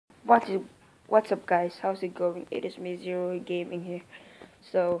What is what's up, guys? How's it going? It is me, Zero Gaming here.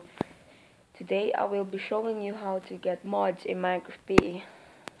 So today I will be showing you how to get mods in Minecraft PE.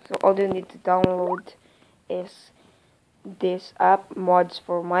 So all you need to download is this app, Mods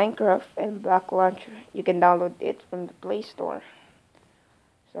for Minecraft and Black Launcher. You can download it from the Play Store.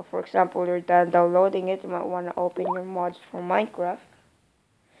 So for example, you're done downloading it, you might want to open your mods for Minecraft.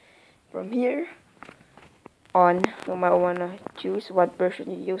 From here on, you might want to choose what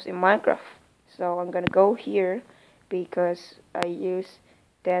version you use in Minecraft. So I'm gonna go here because I use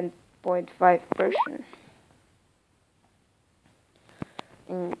 10.5 version.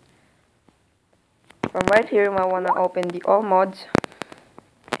 And from right here, you might want to open the all mods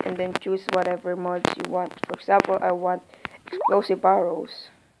and then choose whatever mods you want. For example, I want explosive arrows,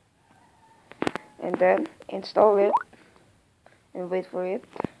 and then install it and wait for it.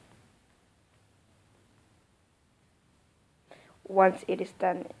 Once it is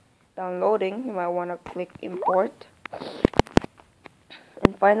done downloading, you might want to click import,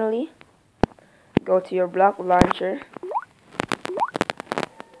 and finally go to your block launcher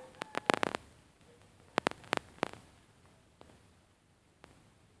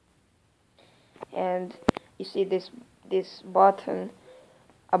and you see this button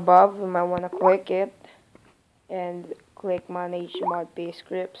above. You might want to click it and click manage mod base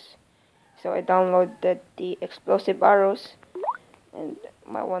scripts. So I downloaded the explosive arrows and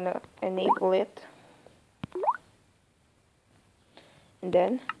might want to enable it, and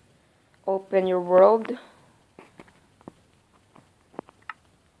then open your world.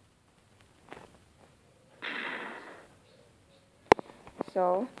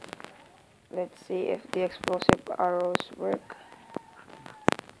 So let's see if the explosive arrows work.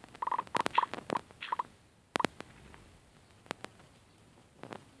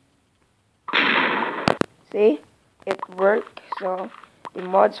 See, it worked. So the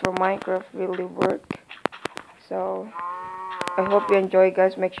mods for Minecraft really work. So I hope you enjoy,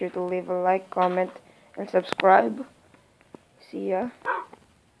 guys. Make sure to leave a like, comment, and subscribe. See ya.